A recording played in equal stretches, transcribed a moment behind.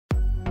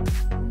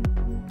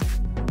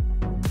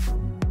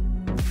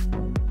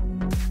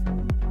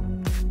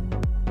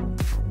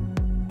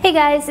Hey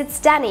guys, it's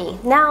Danny.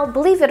 Now,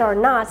 believe it or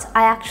not,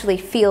 I actually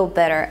feel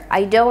better.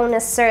 I don't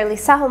necessarily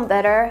sound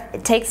better,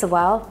 it takes a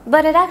while,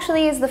 but it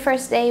actually is the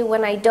first day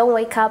when I don't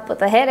wake up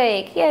with a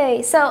headache.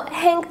 Yay! So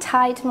hang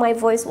tight, my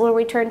voice will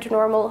return to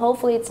normal.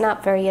 Hopefully it's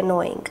not very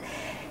annoying.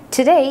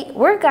 Today,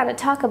 we're gonna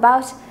talk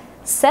about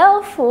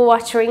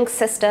self-watering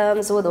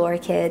systems with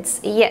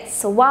orchids.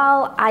 Yes,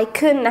 while I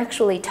couldn't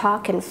actually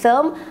talk and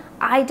film,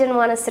 I didn't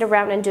want to sit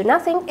around and do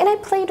nothing, and I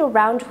played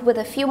around with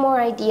a few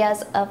more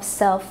ideas of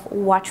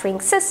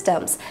self-watering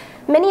systems.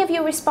 Many of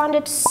you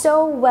responded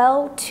so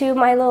well to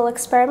my little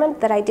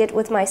experiment that I did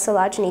with my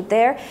collagenate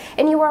there,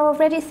 and you are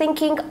already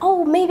thinking,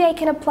 oh, maybe I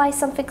can apply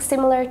something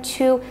similar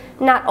to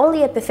not only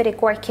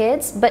epiphytic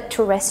orchids, but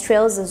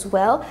terrestrials as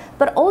well,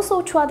 but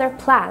also to other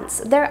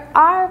plants. There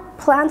are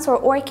plants or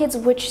orchids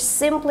which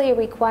simply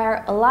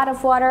require a lot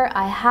of water.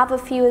 I have a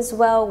few as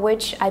well,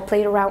 which I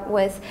played around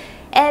with.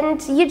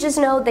 And you just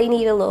know they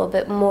need a little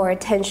bit more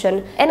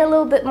attention and a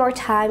little bit more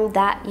time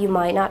that you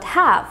might not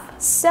have.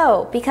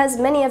 So, because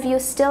many of you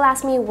still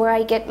ask me where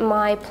I get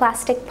my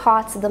plastic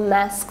pots, the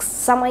masks,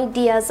 some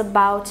ideas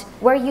about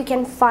where you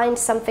can find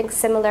something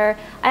similar,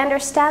 I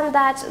understand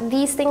that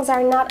these things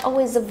are not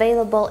always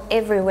available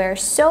everywhere.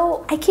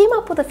 So I came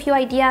up with a few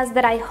ideas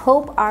that I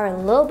hope are a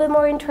little bit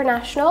more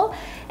international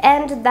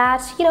and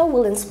that,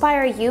 will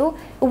inspire you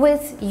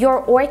with your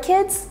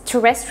orchids,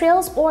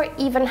 terrestrials, or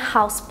even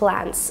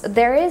houseplants.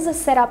 There is a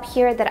setup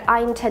here that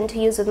I intend to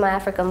use with my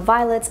African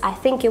violets. I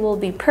think it will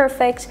be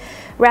perfect.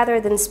 Rather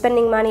than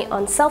spending money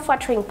on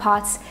self-watering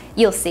pots,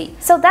 you'll see.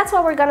 So that's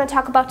what we're gonna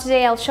talk about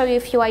today. I'll show you a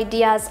few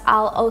ideas.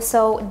 I'll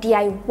also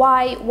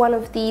DIY one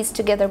of these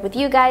together with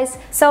you guys.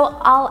 So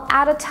I'll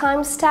add a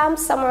timestamp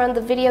somewhere on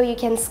the video. You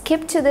can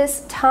skip to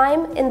this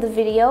time in the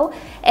video,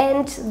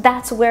 and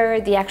that's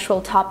where the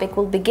actual topic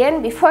will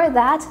begin. Before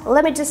that,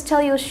 let me just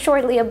tell you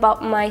shortly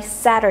about my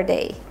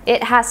Saturday.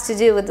 It has to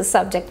do with the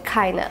subject,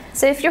 kinda.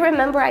 So if you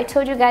remember, I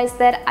told you guys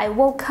that I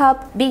woke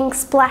up being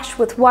splashed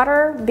with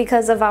water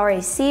because of our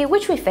AC,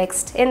 which we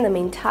fixed in the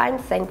meantime,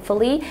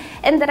 thankfully.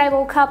 And then I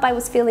woke up, I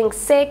was feeling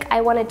sick.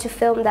 I wanted to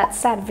film that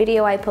sad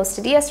video I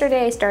posted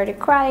yesterday. I started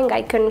crying,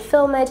 I couldn't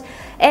film it.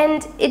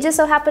 And it just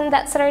so happened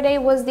that Saturday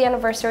was the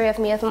anniversary of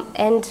me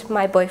and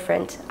my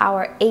boyfriend,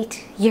 our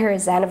 8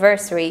 years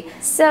anniversary.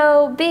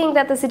 So being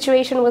that the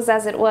situation was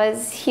as it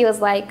was, he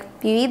was like,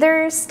 you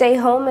either stay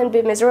home and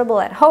be miserable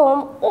at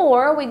home,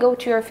 or we go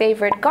to your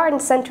favorite garden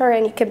center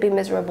and you can be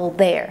miserable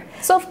there.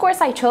 So of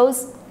course I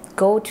chose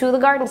go to the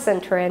garden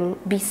center and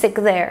be sick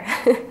there.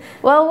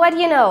 Well, what do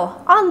you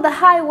know? On the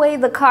highway,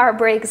 the car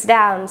breaks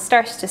down,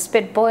 starts to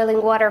spit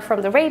boiling water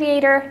from the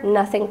radiator,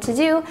 nothing to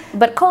do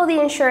but call the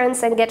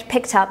insurance and get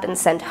picked up and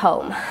sent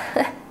home.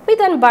 We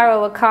then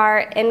borrow a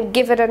car and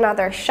give it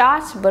another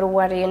shot, but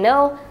what do you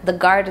know? The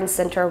garden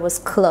center was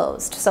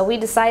closed. So we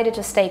decided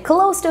to stay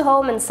close to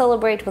home and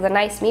celebrate with a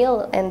nice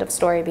meal, end of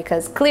story,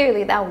 because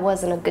clearly that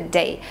wasn't a good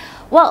day.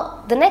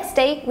 Well, the next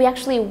day we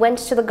actually went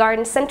to the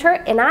garden center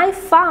and I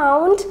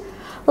found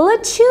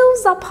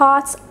lechuza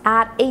pots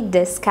at a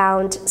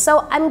discount.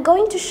 So I'm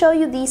going to show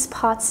you these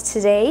pots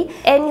today,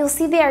 and you'll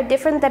see they are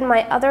different than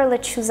my other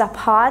lechuza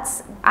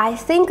pots. I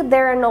think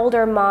they're an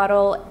older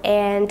model,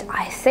 and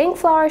I think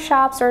flower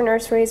shops or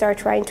nurseries are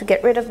trying to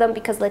get rid of them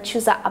because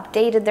lechuza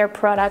updated their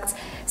products,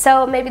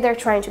 so maybe they're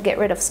trying to get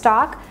rid of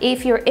stock.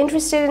 If you're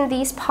interested in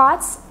these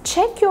pots,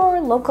 check your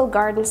local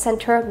garden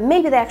center.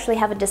 Maybe they actually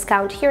have a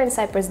discount. Here in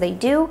Cyprus they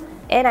do,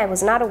 and I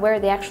was not aware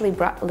they actually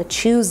brought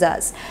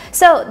lechuzas.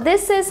 So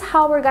this is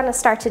how we're gonna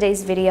start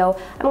today's video.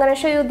 I'm gonna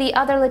show you the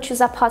other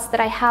lechuza pots that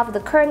I have,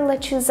 the current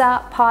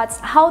lechuza pots,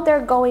 how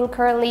they're going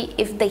currently,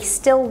 if they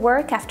still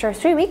work after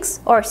 3 weeks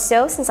or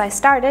so since I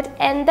started,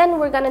 and then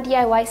we're gonna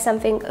DIY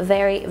something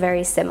very,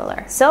 very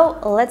similar. So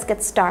let's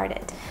get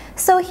started.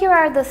 So here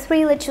are the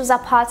 3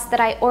 lechuza pots that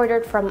I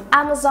ordered from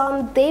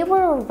Amazon. They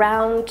were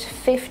around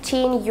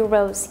 15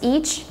 euros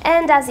each,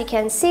 and as you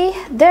can see,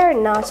 they're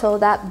not all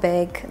that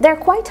big. They're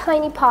quite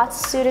tiny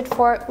pots suited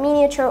for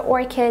miniature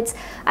orchids.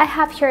 I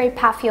have here a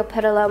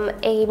Paphiopedilum,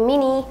 a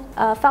mini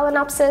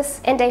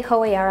Phalaenopsis, and a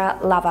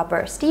Hoeara lava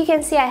burst. You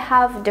can see I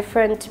have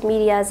different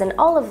medias in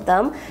all of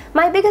them.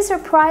 My biggest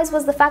surprise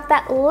was the fact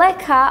that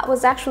leca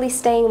was actually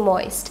staying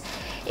moist.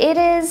 It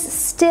is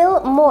still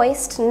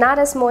moist, not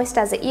as moist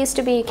as it used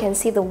to be. You can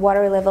see the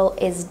water level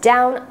is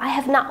down. I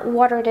have not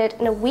watered it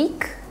in a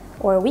week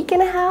or a week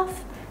and a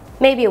half,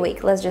 maybe a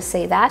week, let's just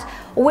say that,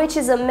 which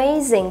is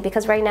amazing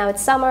because right now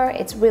it's summer,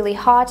 it's really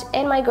hot,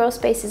 and my grow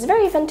space is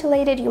very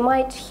ventilated. You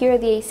might hear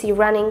the AC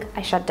running.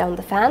 I shut down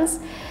the fans.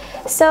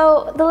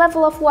 So the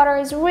level of water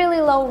is really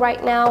low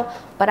right now,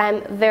 but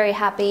I'm very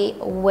happy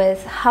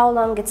with how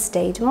long it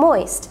stayed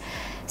moist.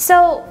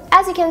 So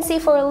as you can see,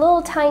 for a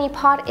little tiny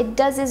pot, it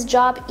does its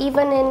job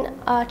even in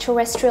a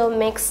terrestrial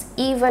mix,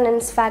 even in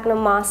sphagnum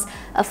moss.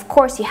 Of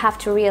course, you have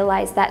to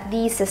realize that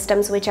these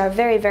systems, which are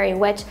very, very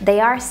wet, they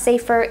are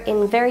safer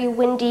in very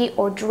windy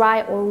or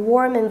dry or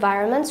warm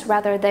environments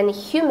rather than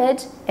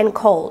humid and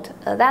cold.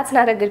 That's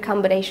not a good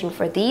combination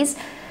for these.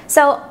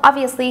 So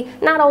obviously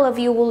not all of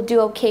you will do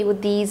okay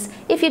with these.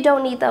 If you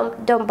don't need them,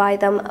 don't buy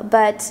them.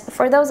 But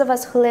for those of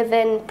us who live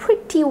in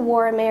pretty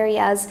warm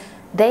areas,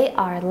 they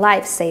are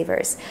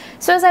lifesavers.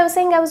 So as I was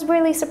saying, I was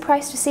really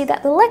surprised to see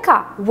that the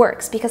leca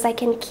works, because I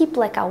can keep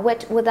leca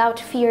wet without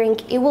fearing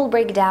it will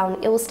break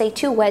down, it will stay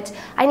too wet,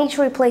 I need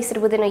to replace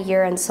it within a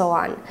year, and so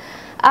on.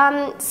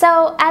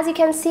 So as you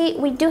can see,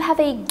 we do have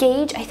a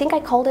gauge. I think I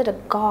called it a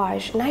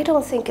gauge, and I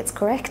don't think it's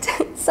correct.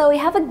 So we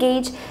have a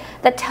gauge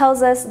that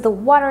tells us the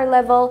water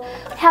level.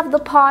 We have the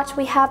pot,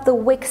 we have the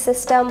wick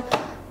system.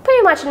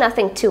 Pretty much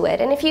nothing to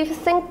it. And if you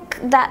think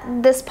that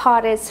this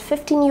pot is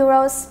 15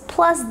 euros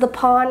plus the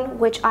pond,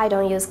 which I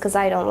don't use because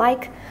I don't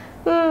like,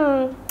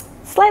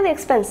 slightly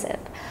expensive.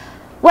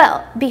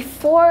 Well,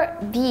 before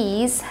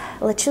these,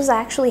 Lechuza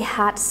actually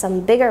had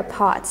some bigger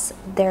pots.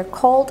 They're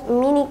called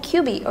mini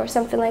cubi or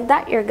something like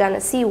that. You're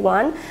gonna see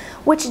one,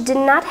 which did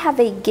not have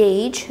a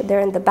gauge. They're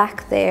in the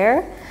back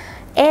there,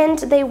 and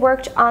they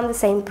worked on the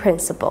same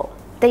principle.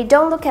 They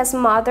don't look as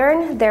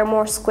modern, they're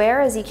more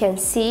square, as you can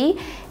see.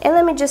 And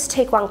let me just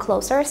take one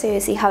closer so you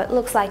see how it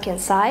looks like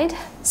inside.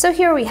 So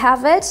here we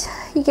have it.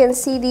 You can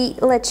see the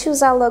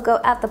Lechuza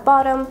logo at the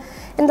bottom,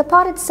 and the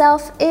pot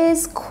itself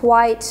is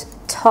quite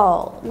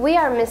tall. We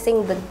are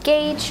missing the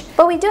gauge,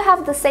 but we do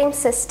have the same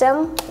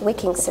system,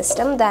 wicking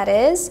system that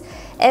is,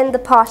 and the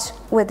pot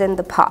within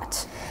the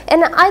pot.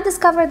 And I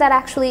discovered that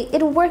actually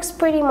it works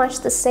pretty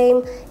much the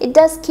same. It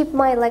does keep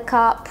my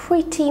leca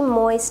pretty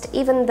moist,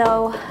 even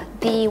though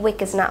the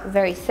wick is not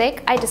very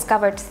thick. I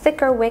discovered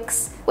thicker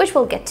wicks, which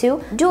we'll get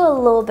to, do a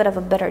little bit of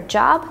a better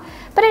job.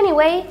 But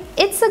anyway,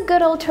 it's a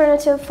good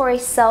alternative for a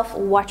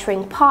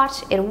self-watering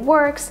pot. It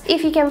works.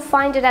 If you can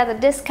find it at a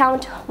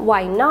discount,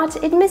 why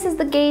not? It misses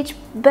the gauge,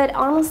 but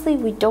honestly,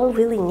 we don't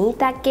really need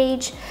that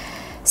gauge.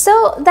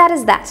 So that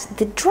is that.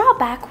 The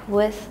drawback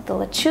with the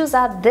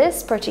Lechuza,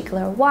 this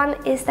particular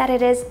one, is that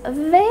it is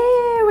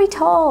very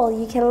tall.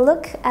 You can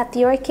look at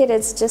the orchid,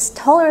 it's just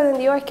taller than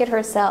the orchid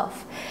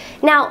herself.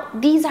 Now,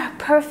 these are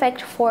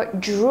perfect for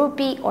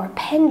droopy or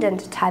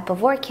pendant type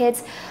of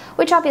orchids,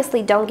 which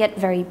obviously don't get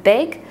very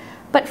big.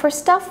 But for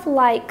stuff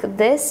like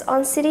this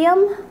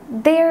Oncidium,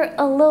 they're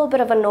a little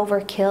bit of an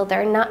overkill.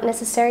 They're not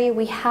necessary.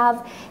 We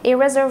have a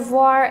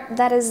reservoir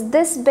that is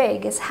this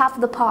big, is half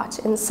the pot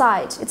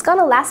inside. It's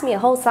gonna last me a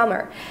whole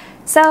summer.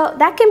 So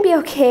that can be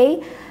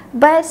okay,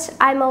 but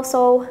I'm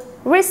also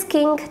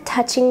risking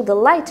touching the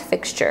light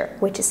fixture,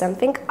 which is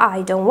something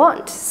I don't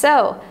want.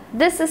 So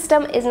this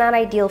system is not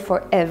ideal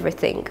for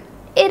everything.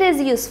 It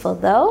is useful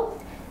though.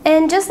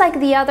 And just like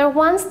the other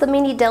ones, the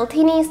mini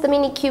deltinis, the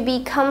mini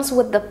QB comes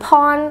with the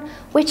pon,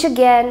 which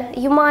again,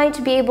 you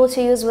might be able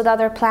to use with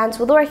other plants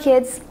with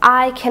orchids.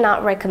 I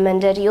cannot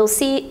recommend it. You'll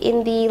see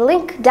in the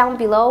link down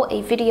below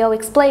a video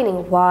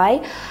explaining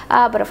why,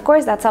 but of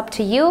course that's up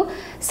to you.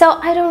 So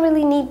I don't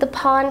really need the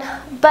pon,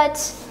 but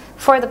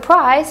for the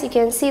price, you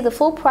can see the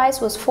full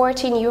price was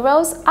 14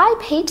 euros. I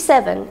paid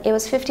 7. It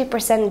was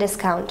 50%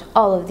 discount,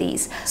 all of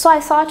these. So I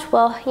thought,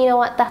 well, you know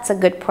what, that's a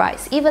good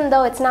price. Even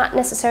though it's not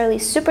necessarily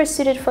super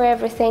suited for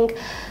everything,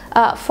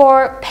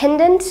 for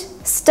pendant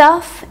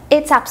stuff,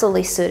 it's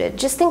absolutely suited.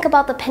 Just think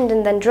about the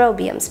pendant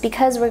dendrobiums.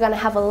 Because we're gonna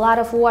have a lot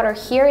of water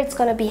here, it's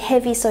gonna be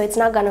heavy, so it's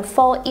not gonna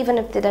fall even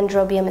if the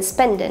dendrobium is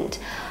pendant.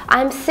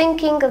 I'm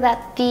thinking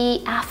that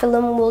the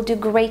aphyllum will do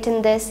great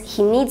in this.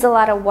 He needs a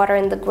lot of water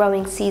in the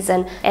growing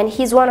season, and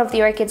he's one of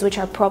the orchids which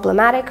are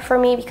problematic for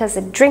me because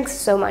it drinks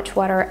so much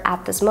water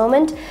at this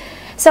moment.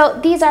 So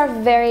these are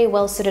very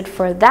well suited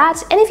for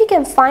that, and if you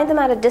can find them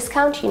at a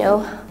discount, you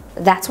know,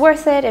 that's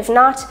worth it. If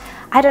not,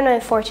 I don't know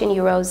if 14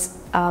 euros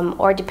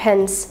or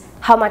depends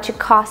how much it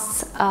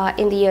costs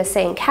in the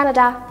USA and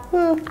Canada.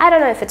 I don't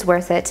know if it's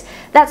worth it.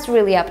 That's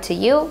really up to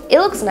you. It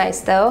looks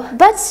nice though,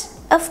 but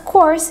of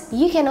course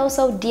you can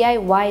also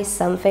DIY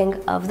something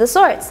of the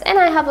sorts, and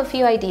I have a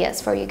few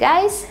ideas for you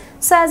guys.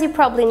 So as you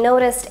probably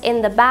noticed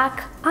in the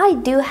back, I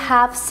do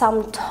have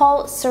some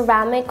tall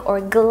ceramic or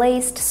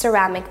glazed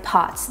ceramic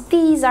pots.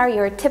 These are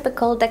your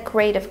typical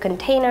decorative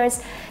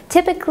containers.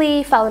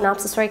 Typically,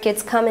 Phalaenopsis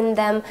orchids come in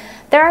them.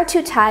 There are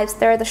two types.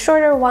 There are the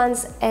shorter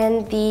ones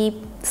and the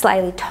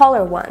slightly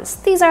taller ones.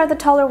 These are the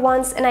taller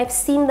ones, and I've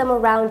seen them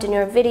around in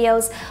your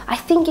videos. I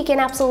think you can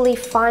absolutely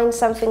find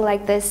something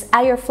like this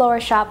at your flower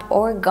shop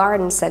or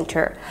garden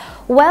center.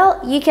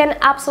 Well, you can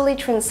absolutely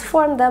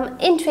transform them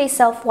into a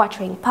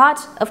self-watering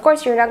pot. Of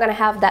course, you're not going to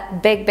have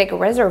that big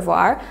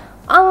reservoir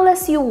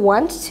unless you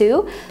want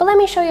to, but let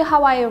me show you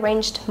how I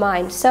arranged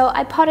mine. So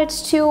I potted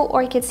 2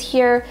 orchids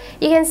here.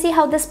 You can see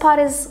how this pot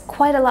is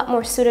quite a lot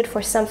more suited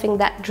for something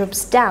that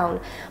droops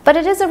down, but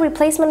it is a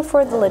replacement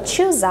for the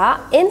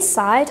Lechuza.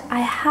 Inside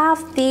I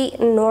have the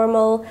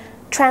normal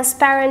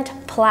transparent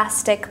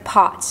plastic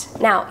pot.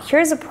 Now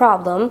here's a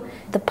problem.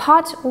 The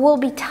pot will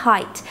be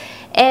tight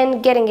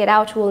and getting it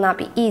out will not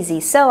be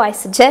easy, so I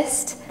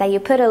suggest that you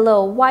put a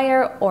little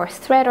wire or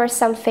thread or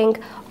something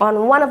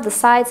on one of the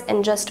sides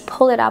and just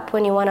pull it up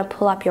when you want to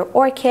pull up your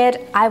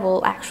orchid. I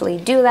will actually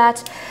do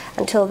that.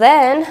 Until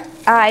then,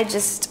 I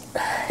just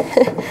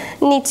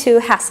need to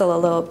hassle a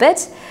little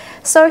bit.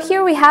 So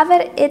here we have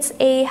it. It's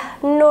a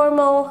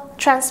normal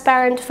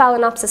transparent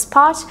Phalaenopsis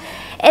pot,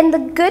 and the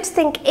good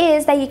thing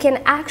is that you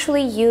can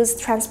actually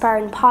use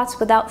transparent pots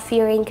without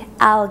fearing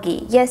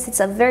algae. Yes, it's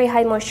a very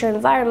high moisture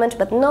environment,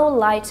 but no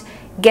light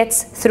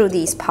gets through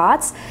these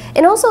pots,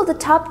 and also the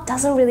top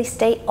doesn't really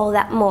stay all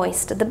that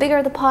moist. The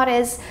bigger the pot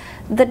is,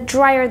 the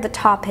drier the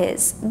top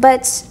is,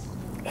 but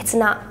it's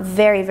not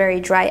very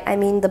dry. I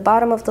mean, the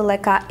bottom of the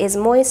leca is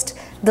moist,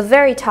 the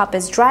very top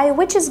is dry,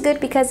 which is good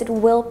because it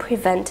will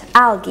prevent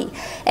algae.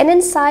 And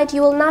inside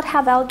you will not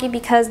have algae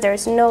because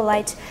there's no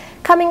light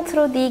coming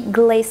through the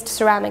glazed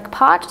ceramic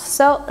pot.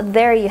 So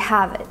there you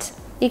have it.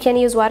 You can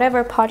use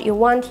whatever pot you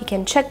want. You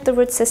can check the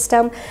root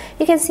system.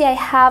 You can see I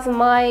have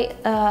my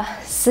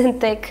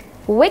Synthic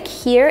wick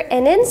here,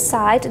 and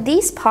inside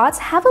these pots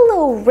have a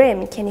little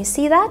rim. Can you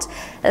see that?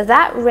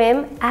 That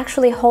rim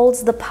actually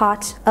holds the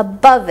pot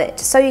above it,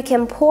 so you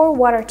can pour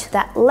water to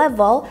that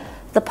level.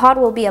 The pot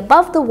will be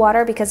above the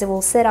water because it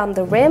will sit on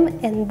the rim,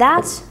 and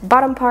that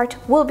bottom part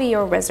will be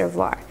your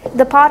reservoir.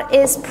 The pot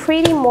is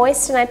pretty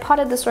moist, and I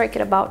potted this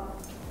orchid about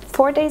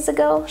 4 days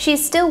ago.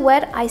 She's still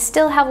wet. I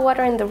still have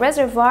water in the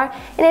reservoir,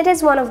 and it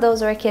is one of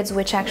those orchids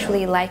which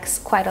actually likes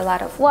quite a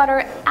lot of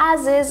water,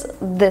 as is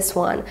this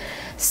one.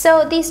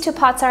 So these two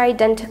pots are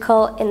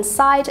identical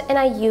inside, and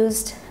I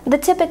used the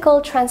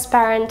typical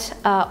transparent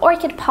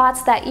orchid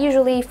pots that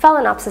usually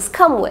Phalaenopsis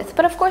come with.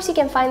 But of course you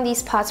can find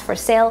these pots for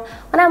sale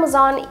on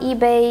Amazon,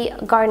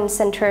 eBay, garden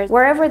centers,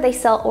 wherever they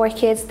sell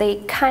orchids.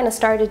 They kind of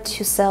started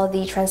to sell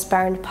the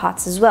transparent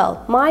pots as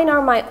well. Mine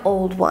are my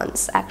old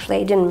ones. Actually,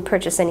 I didn't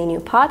purchase any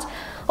new pot.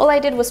 All I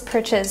did was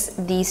purchase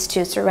these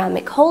two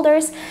ceramic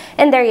holders,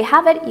 and there you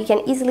have it. You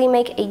can easily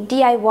make a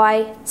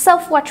DIY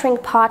self-watering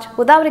pot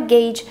without a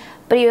gauge,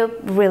 but you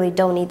really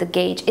don't need the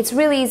gauge. It's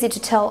really easy to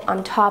tell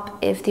on top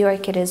if the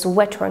orchid is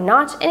wet or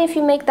not, and if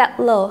you make that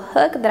little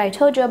hook that I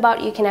told you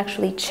about, you can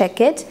actually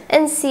check it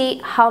and see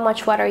how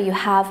much water you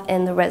have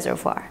in the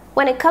reservoir.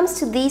 When it comes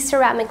to these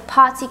ceramic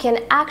pots, you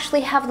can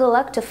actually have the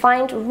luck to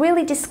find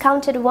really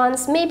discounted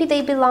ones. Maybe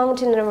they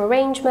belonged in an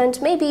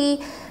arrangement, maybe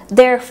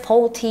they're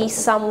faulty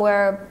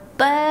somewhere,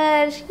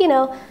 but you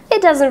know,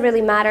 it doesn't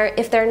really matter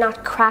if they're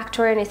not cracked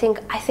or anything.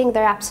 I think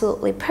they're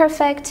absolutely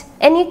perfect.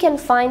 And you can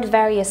find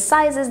various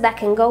sizes that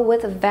can go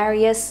with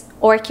various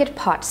orchid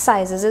pot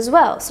sizes as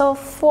well. So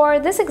for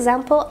this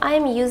example,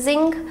 I'm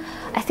using,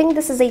 I think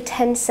this is a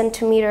 10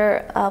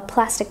 centimeter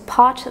plastic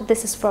pot.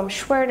 This is from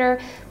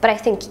Schwerter, but I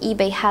think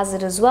eBay has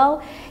it as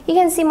well. You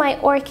can see my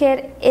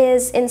orchid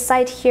is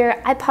inside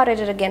here. I potted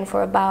it again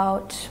for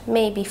about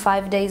maybe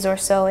 5 days or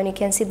so, and you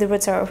can see the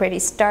roots are already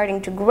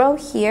starting to grow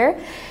here.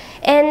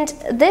 And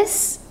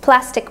this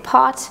plastic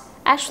pot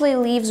actually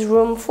leaves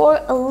room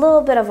for a little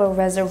bit of a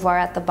reservoir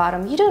at the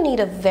bottom. You don't need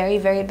a very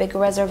big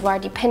reservoir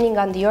depending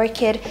on the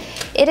orchid.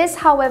 It is,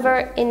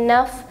 however,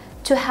 enough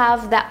to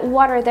have that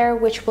water there,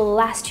 which will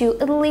last you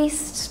at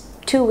least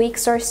 2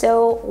 weeks or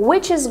so,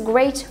 which is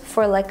great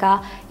for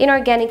leca,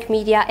 inorganic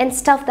media, and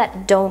stuff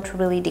that don't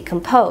really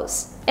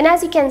decompose. And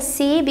as you can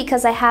see,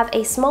 because I have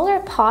a smaller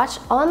pot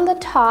on the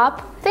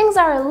top, things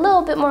are a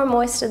little bit more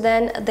moist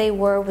than they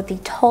were with the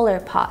taller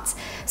pots.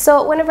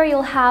 So whenever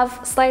you'll have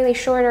slightly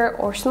shorter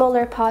or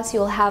smaller pots,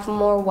 you'll have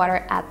more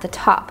water at the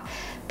top.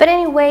 But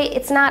anyway,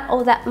 it's not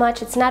all that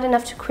much. It's not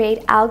enough to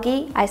create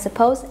algae, I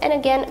suppose. And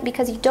again,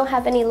 because you don't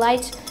have any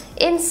light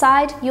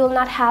inside, you'll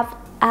not have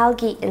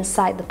algae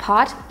inside the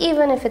pot,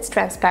 even if it's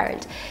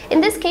transparent. In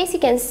this case, you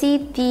can see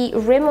the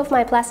rim of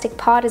my plastic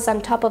pot is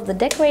on top of the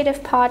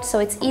decorative pot, so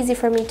it's easy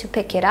for me to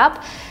pick it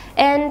up.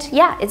 And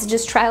yeah, it's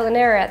just trial and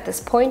error at this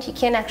point. You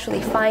can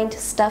actually find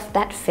stuff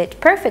that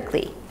fit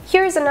perfectly.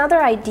 Here's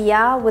another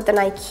idea with an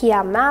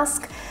IKEA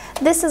mask.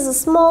 This is a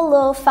small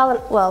little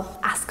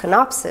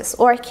Phalaenopsis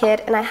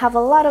orchid, and I have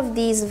a lot of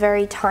these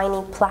very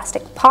tiny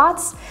plastic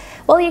pots.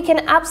 Well, you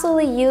can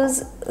absolutely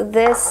use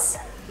this,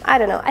 I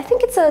don't know, I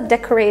think it's a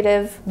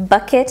decorative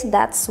bucket.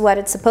 That's what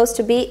it's supposed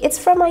to be. It's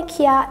from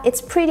IKEA,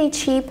 it's pretty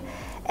cheap,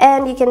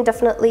 and you can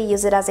definitely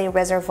use it as a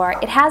reservoir.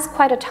 It has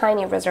quite a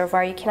tiny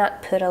reservoir. You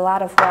cannot put a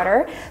lot of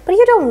water, but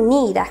you don't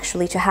need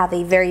actually to have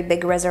a very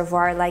big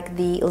reservoir like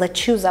the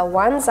Lechuza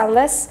ones,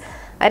 unless,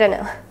 I don't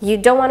know, you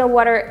don't want to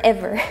water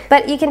ever.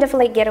 But you can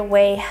definitely get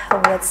away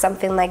with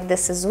something like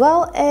this as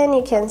well. And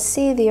you can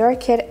see the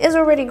orchid is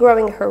already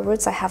growing her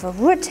roots. I have a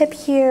root tip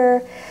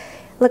here.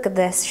 Look at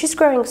this, she's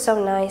growing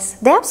so nice.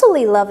 They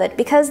absolutely love it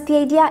because the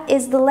idea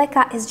is the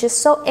leca is just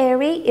so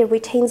airy, it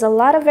retains a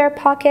lot of air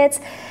pockets,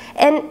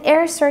 and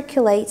air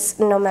circulates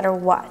no matter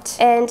what.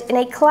 And in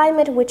a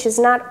climate which is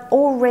not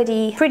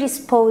already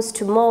predisposed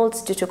to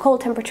molds due to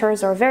cold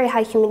temperatures or very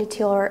high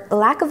humidity or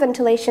lack of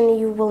ventilation,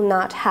 you will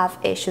not have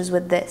issues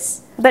with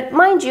this. But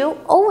mind you,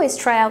 always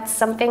try out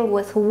something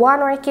with one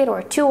orchid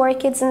or two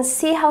orchids and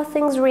see how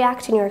things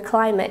react in your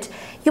climate.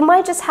 You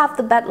might just have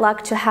the bad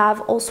luck to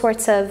have all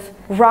sorts of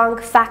wrong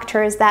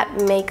factors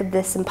that make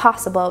this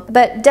impossible.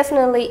 But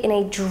definitely in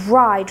a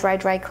dry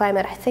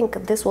climate, I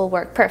think this will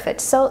work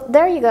perfect. So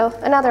there you go,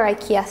 another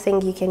IKEA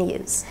thing you can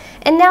use.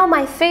 And now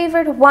my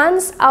favorite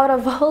ones out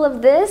of all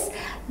of this,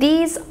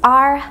 these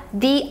are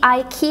the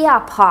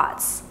IKEA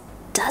pots.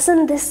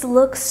 doesn't this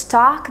look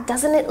stock?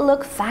 Doesn't it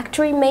look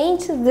factory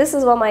made? This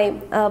is what my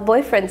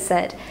boyfriend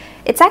said.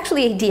 It's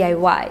actually a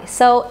DIY.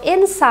 So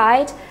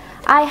inside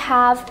I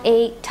have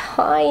a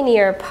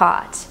tinier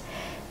pot.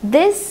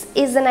 This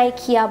is an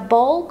IKEA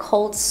bowl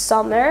called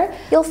Summer.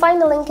 You'll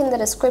find a link in the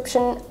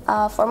description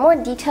for more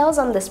details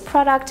on this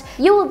product.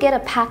 You will get a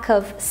pack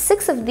of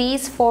 6 of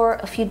these for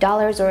a few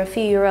dollars or a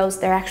few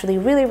euros. They're actually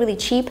really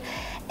cheap,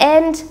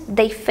 and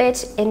they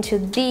fit into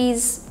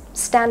these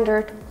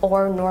standard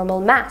or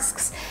normal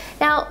masks.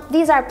 Now,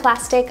 these are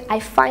plastic. I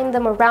find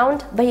them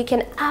around, but you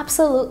can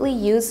absolutely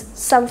use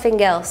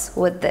something else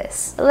with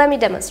this. Let me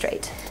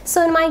demonstrate.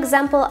 So in my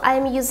example,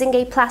 I'm using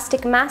a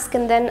plastic mask,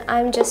 and then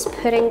I'm just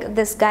putting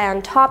this guy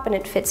on top, and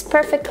it fits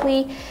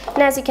perfectly.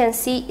 And as you can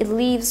see, it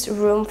leaves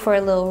room for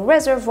a little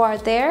reservoir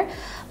there.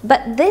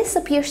 But this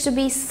appears to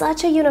be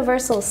such a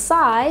universal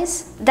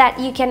size that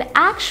you can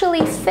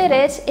actually fit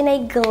it in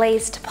a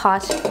glazed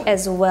pot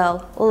as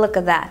well. Look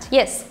at that.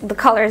 Yes, the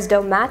colors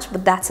don't match,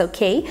 but that's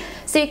okay.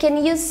 So you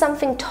can use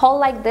something tall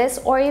like this,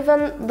 or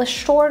even the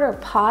shorter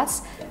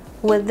pots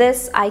with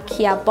this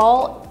IKEA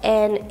bowl,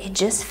 and it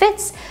just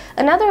fits.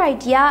 Another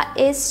idea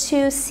is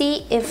to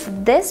see if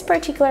this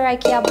particular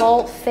IKEA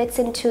bowl fits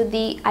into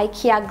the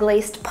IKEA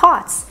glazed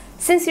pots.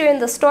 Since you're in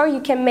the store, you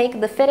can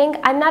make the fitting.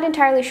 I'm not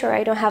entirely sure,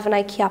 I don't have an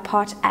IKEA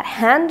pot at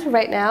hand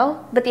right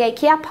now, but the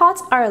IKEA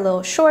pots are a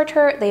little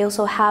shorter. They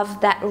also have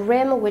that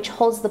rim which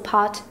holds the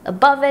pot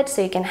above it,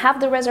 so you can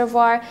have the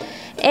reservoir.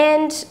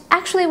 And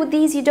actually with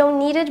these you don't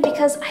need it,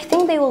 because I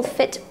think they will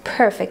fit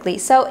perfectly.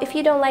 So if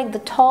you don't like the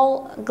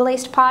tall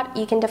glazed pot,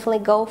 you can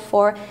definitely go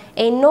for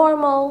a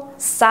normal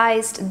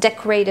sized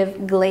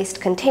decorative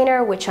glazed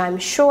container, which I'm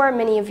sure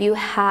many of you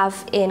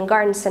have in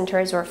garden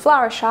centers or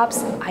flower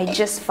shops. I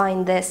just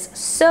find this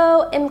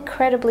so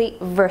incredibly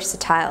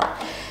versatile.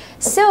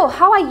 So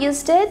how I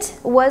used it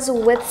was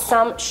with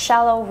some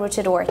shallow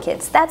rooted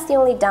orchids. That's the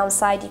only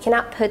downside. You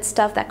cannot put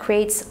stuff that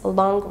creates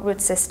long root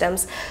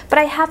systems. But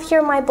I have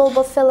here my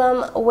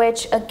bulbophyllum,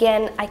 which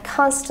again I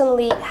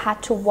constantly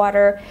had to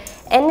water,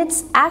 and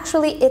it's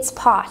actually its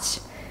pot.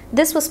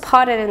 This was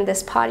potted in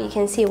this pot. You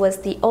can see it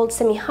was the old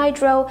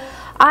semi-hydro.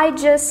 I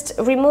just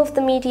removed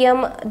the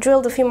medium,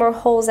 drilled a few more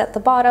holes at the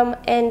bottom,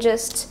 and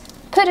just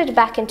put it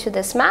back into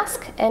this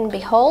mask, and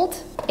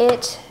behold,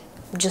 it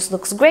just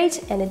looks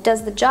great and it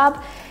does the job,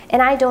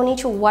 and I don't need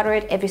to water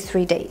it every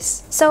 3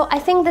 days. So I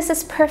think this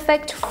is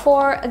perfect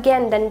for,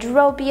 again,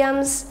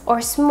 dendrobiums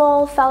or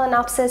small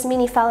phalaenopsis,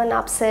 mini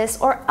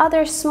phalaenopsis, or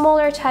other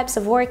smaller types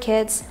of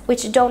orchids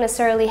which don't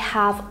necessarily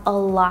have a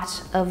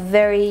lot of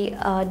very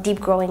deep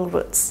growing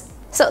roots.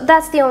 So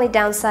that's the only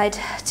downside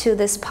to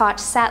this pot,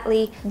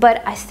 sadly,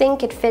 but I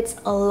think it fits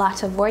a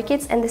lot of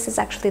orchids, and this is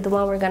actually the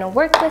one we're gonna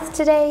work with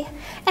today.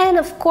 And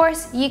of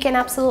course, you can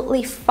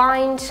absolutely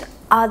find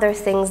other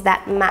things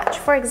that match.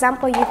 For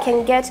example, you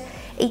can get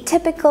a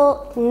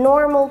typical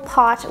normal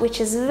pot,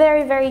 which is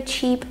very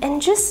cheap,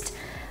 and just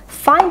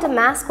find a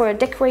mask or a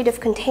decorative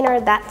container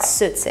that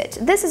suits it.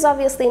 This is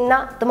obviously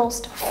not the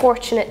most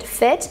fortunate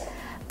fit,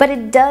 but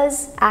it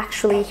does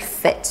actually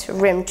fit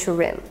rim to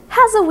rim.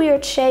 Has a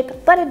weird shape,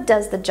 but it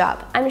does the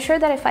job. I'm sure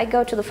that if I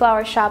go to the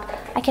flower shop,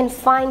 I can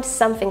find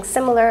something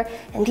similar,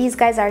 and these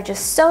guys are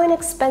just so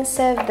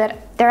inexpensive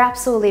that they're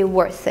absolutely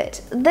worth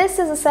it. This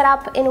is a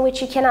setup in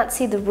which you cannot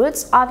see the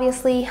roots,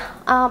 obviously,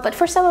 but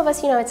for some of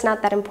us, you know, it's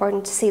not that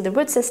important to see the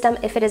root system.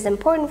 If it is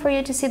important for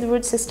you to see the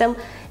root system,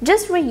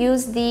 just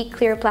reuse the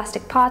clear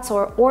plastic pots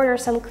or order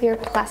some clear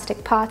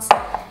plastic pots,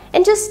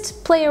 and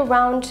just play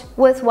around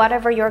with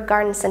whatever your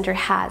garden center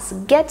has.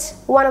 Get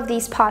one of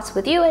these pots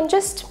with you and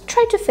just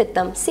try to fit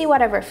them, see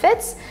whatever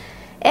fits.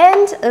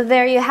 And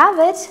there you have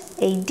it,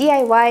 a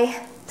DIY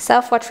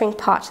self-watering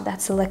pot.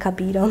 That's a leca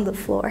bead on the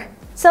floor.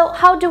 So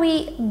how do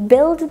we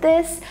build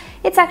this?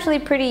 It's actually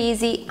pretty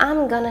easy.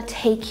 I'm gonna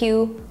take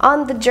you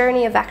on the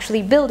journey of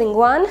actually building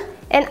one.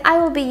 And I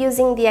will be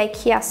using the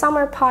IKEA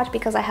summer pot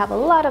because I have a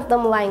lot of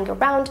them lying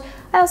around.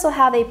 I also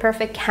have a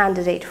perfect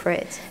candidate for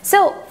it.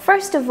 So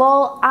first of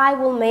all, I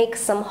will make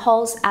some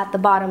holes at the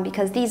bottom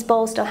because these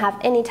bowls don't have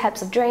any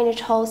types of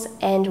drainage holes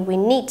and we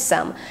need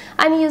some.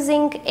 I'm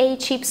using a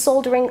cheap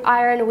soldering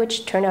iron,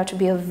 which turned out to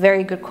be of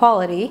very good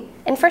quality.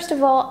 And first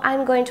of all,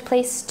 I'm going to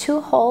place 2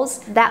 holes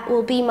that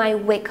will be my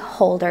wick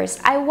holders.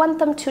 I want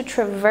them to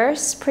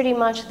traverse pretty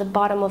much the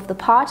bottom of the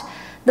pot.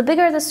 The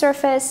bigger the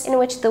surface in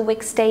which the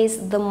wick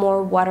stays, the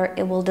more water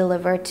it will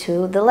deliver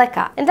to the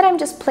leca. And then I'm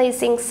just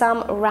placing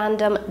some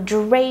random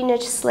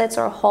drainage slits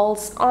or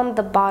holes on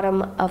the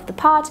bottom of the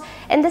pot.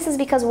 And this is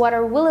because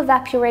water will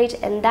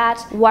evaporate and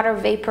that water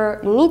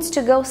vapor needs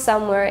to go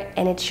somewhere,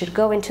 and it should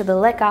go into the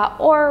leca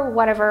or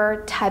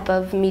whatever type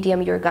of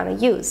medium you're gonna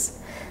use.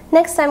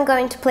 Next, I'm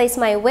going to place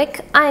my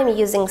wick. I'm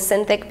using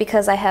Synthic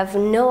because I have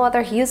no other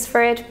use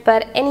for it,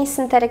 but any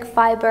synthetic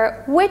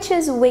fiber which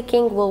is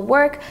wicking will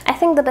work. I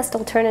think the best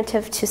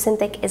alternative to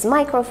Synthic is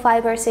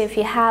microfiber, so if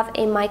you have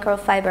a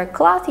microfiber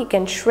cloth, you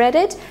can shred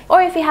it,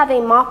 or if you have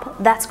a mop,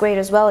 that's great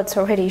as well, it's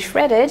already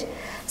shredded.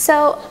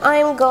 So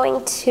I'm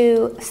going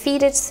to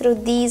feed it through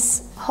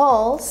these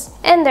holes,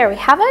 and there we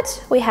have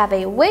it. We have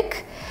a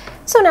wick.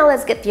 So now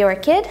let's get the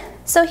orchid.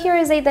 So here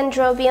is a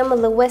Dendrobium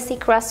Lewisi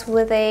crossed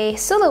with a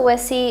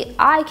Sulawesi.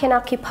 I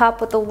cannot keep up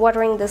with the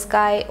watering this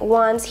guy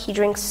wants. He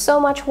drinks so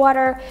much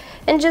water.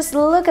 And just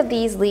look at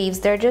these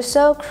leaves, they're just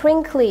so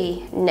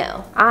crinkly.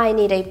 No, I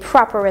need a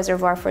proper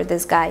reservoir for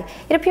this guy.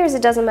 It appears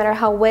it doesn't matter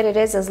how wet it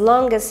is as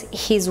long as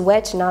he's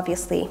wet, and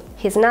obviously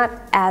he's not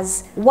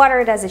as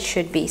watered as it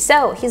should be.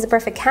 So he's a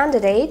perfect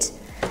candidate.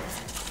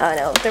 Oh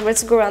no, the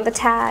roots grew on the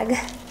tag.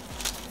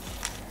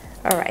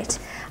 All right,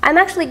 I'm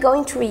actually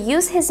going to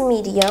reuse his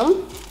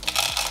medium.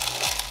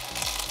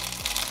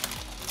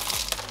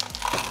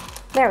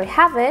 There we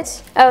have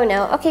it. Oh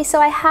no, okay, so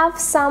I have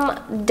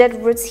some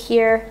dead roots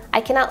here.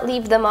 I cannot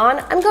leave them on.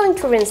 I'm going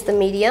to rinse the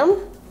medium.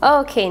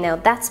 Okay, now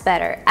that's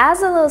better.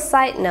 As a little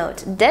side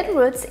note, dead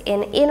roots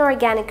in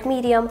inorganic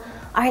medium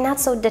are not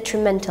so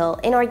detrimental.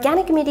 In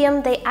organic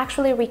medium, they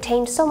actually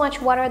retain so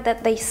much water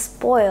that they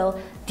spoil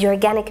the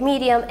organic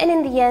medium, and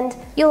in the end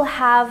you'll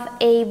have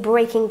a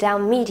breaking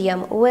down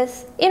medium.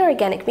 With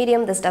inorganic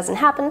medium this doesn't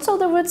happen, so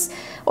the roots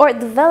or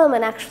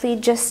development actually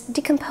just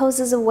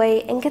decomposes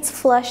away and gets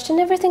flushed and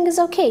everything is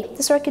okay.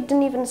 This orchid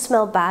didn't even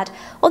smell bad,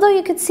 although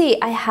you could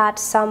see I had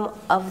some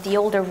of the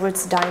older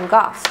roots dying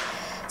off.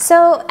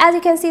 So as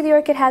you can see, the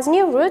orchid has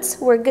new roots.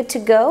 We're good to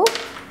go,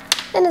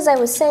 and as I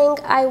was saying,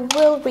 I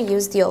will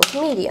reuse the old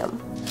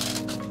medium.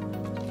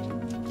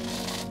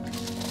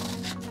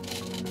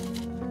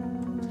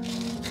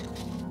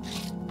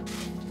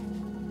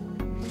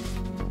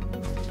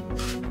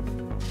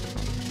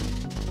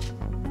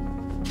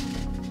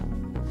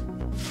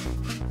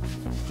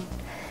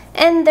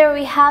 And there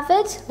we have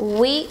it,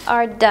 we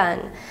are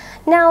done.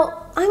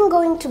 Now I'm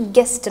going to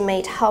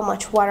guesstimate how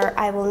much water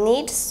I will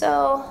need,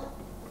 so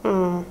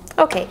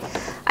okay,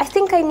 I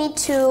think I need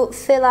to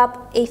fill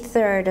up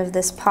 1/3 of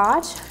this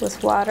pot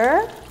with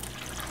water.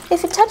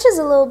 If it touches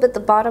a little bit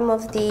the bottom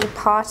of the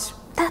pot,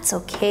 that's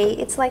okay,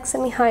 it's like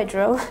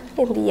semi-hydro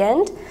in the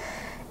end.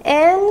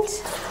 And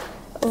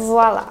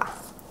voila,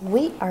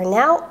 we are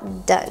now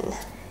done.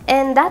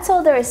 And that's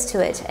all there is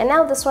to it. And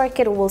now this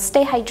orchid will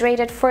stay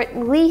hydrated for at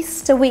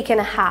least a week and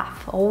a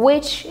half,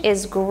 which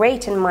is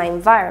great in my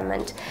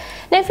environment.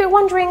 Now if you're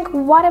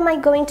wondering what am I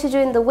going to do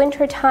in the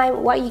winter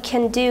time, what you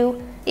can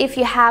do if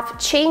you have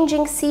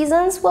changing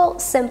seasons, well,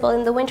 simple.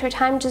 In the winter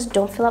time, just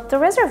don't fill up the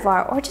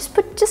reservoir, or just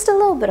put just a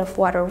little bit of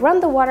water. Run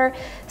the water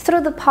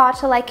through the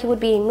pot like it would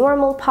be a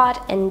normal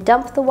pot and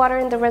dump the water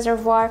in the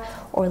reservoir,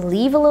 or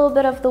leave a little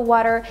bit of the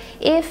water.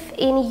 If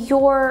in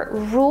your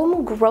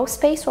room, grow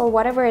space, or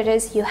whatever it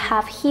is, you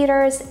have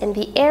heaters and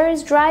the air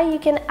is dry, you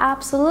can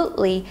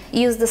absolutely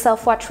use the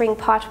self-watering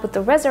pot with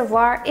the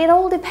reservoir. It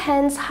all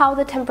depends how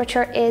the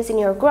temperature is in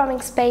your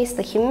growing space,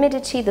 the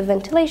humidity, the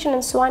ventilation,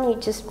 and so on. You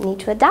just need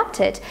to adapt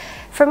it.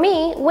 For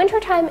me,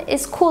 wintertime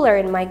is cooler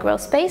in my grow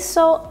space,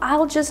 so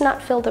I'll just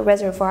not fill the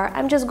reservoir.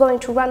 I'm just going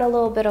to run a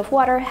little bit of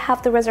water,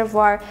 have the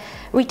reservoir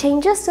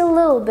retain just a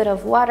little bit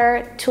of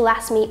water to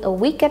last me a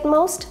week at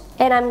most,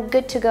 and I'm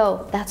good to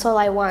go. That's all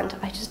I want.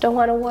 I just don't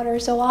want to water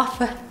so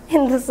often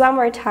in the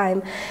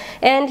summertime.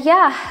 And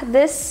yeah,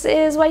 this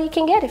is what you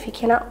can get if you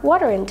cannot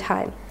water in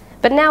time.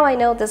 But now I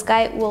know this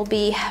guy will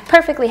be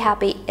perfectly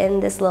happy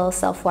in this little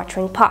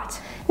self-watering pot.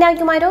 Now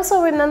you might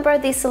also remember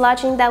the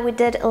silaging that we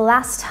did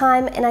last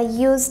time, and I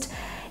used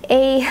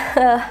a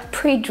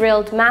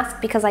pre-drilled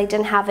mask because I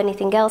didn't have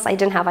anything else. I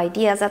didn't have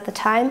ideas at the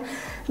time.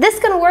 This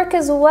can work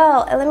as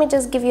well, and let me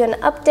just give you an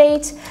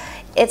update.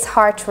 It's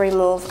hard to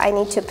remove. I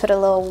need to put a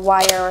little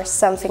wire or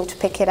something to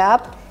pick it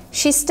up.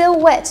 She's still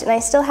wet, and I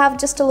still have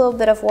just a little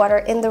bit of water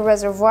in the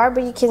reservoir,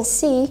 but you can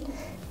see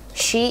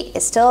she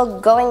is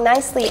still going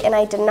nicely, and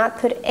I did not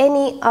put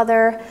any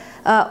other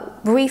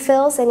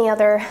refills, any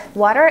other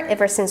water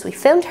ever since we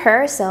filmed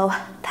her, so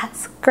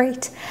that's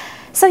great.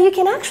 So you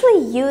can actually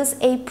use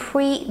a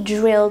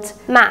pre-drilled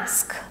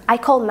mask. I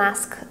call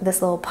mask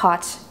this little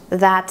pot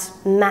that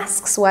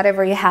masks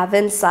whatever you have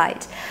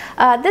inside.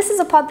 This is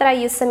a pot that I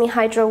use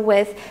semi-hydro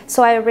with,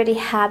 so I already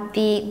had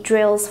the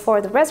drills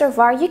for the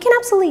reservoir. You can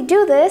absolutely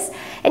do this,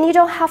 and you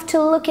don't have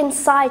to look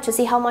inside to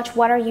see how much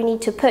water you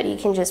need to put. You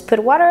can just put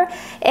water,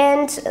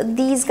 and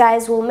these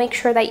guys will make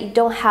sure that you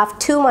don't have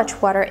too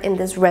much water in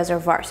this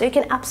reservoir. So you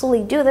can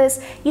absolutely do this.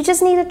 You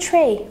just need a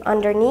tray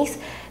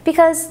underneath,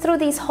 because through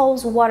these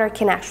holes water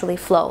can actually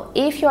flow.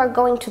 If you are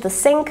going to the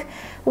sink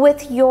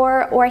with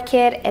your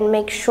orchid, and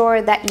make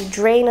sure that you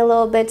drain a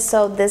little bit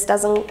so this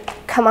doesn't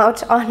come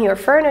out on your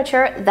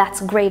furniture,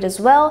 that's great as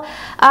well.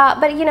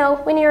 But you know,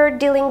 when you're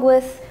dealing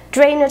with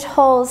drainage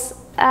holes,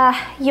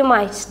 you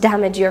might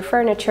damage your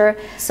furniture,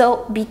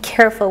 so be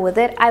careful with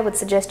it. I would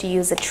suggest you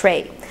use a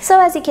tray. So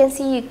as you can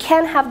see, you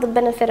can have the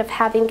benefit of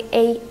having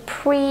a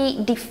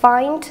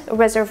pre-defined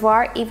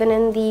reservoir even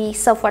in the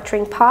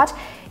self-watering pot.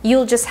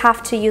 You'll just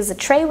have to use a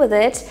tray with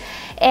it,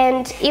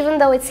 and even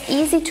though it's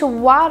easy to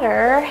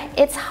water,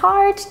 it's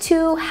hard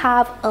to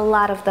have a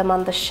lot of them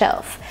on the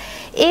shelf.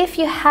 If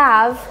you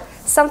have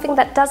something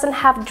that doesn't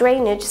have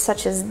drainage,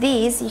 such as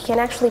these, you can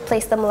actually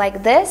place them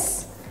like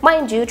this,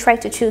 Mind you, try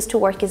to choose two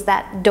orchids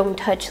that don't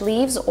touch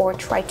leaves, or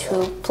try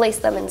to place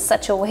them in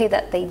such a way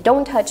that they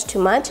don't touch too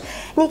much,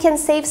 and you can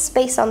save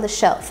space on the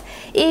shelf.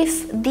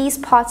 If these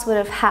pots would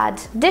have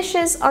had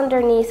dishes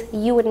underneath,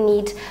 you would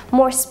need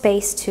more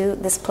space to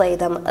display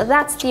them.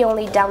 That's the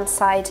only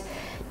downside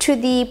to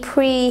the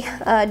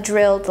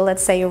pre-drilled,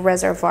 let's say,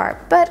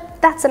 reservoir.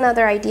 But that's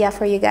another idea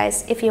for you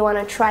guys if you want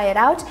to try it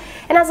out.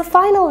 And as a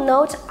final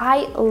note,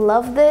 I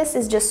love this.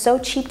 It's just so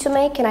cheap to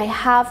make, and I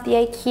have the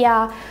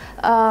IKEA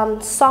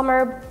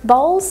summer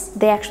bowls.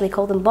 They actually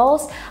call them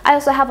bowls. I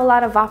also have a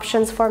lot of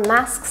options for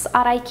masks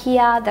at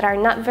IKEA that are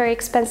not very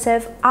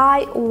expensive.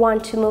 I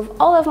want to move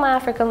all of my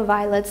African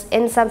violets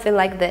in something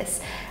like this.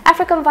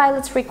 African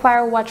violets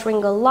require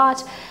watering a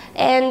lot,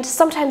 and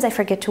sometimes I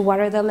forget to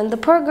water them, and the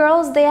poor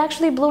girls, they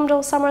actually bloomed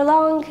all summer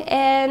long,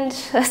 and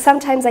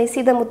sometimes I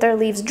see them with their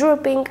leaves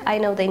drooping. I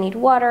know they need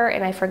water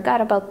and I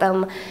forgot about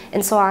them,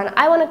 and so on.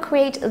 I want to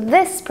create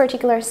this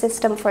particular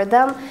system for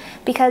them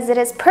because it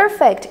is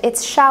perfect.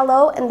 It's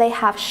shallow and they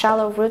have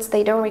shallow roots.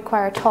 They don't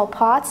require tall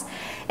pots,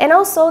 and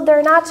also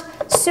they're not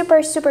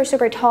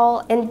super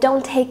tall and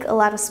don't take a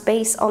lot of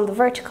space on the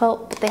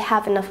vertical, but they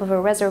have enough of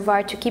a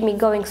reservoir to keep me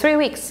going 3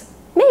 weeks,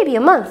 maybe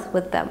a month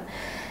with them.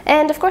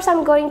 And of course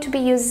I'm going to be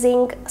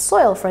using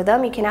soil for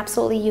them. You can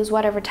absolutely use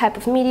whatever type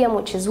of medium,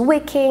 which is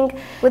wicking,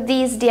 with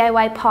these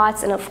DIY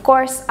pots. And of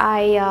course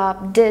I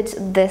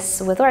did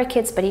this with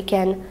orchids, but you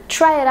can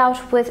try it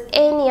out with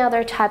any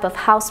other type of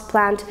house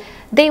plant.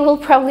 They will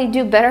probably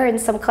do better in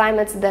some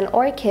climates than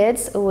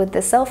orchids with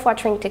the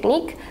self-watering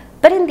technique.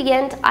 But in the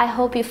end, I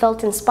hope you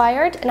felt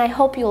inspired, and I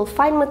hope you will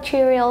find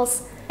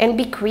materials and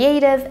be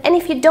creative. And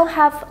if you don't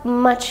have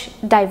much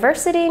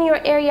diversity in your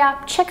area,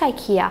 check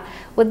IKEA.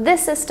 With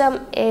this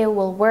system, it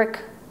will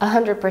work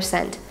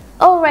 100%.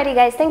 Alrighty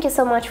guys, thank you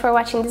so much for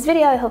watching this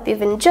video. I hope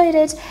you've enjoyed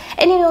it.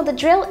 And you know the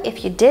drill.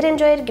 If you did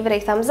enjoy it, give it a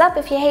thumbs up.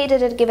 If you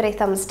hated it, give it a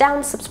thumbs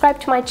down. Subscribe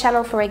to my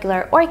channel for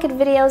regular orchid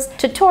videos,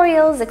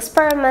 tutorials,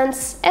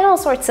 experiments, and all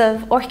sorts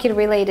of orchid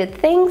related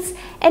things.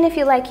 And if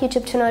you like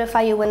YouTube to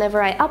notify you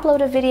whenever I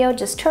upload a video,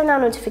 just turn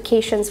on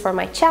notifications for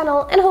my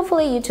channel, and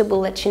hopefully YouTube will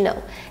let you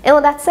know. And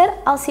with that said,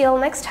 I'll see you all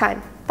next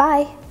time.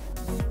 Bye!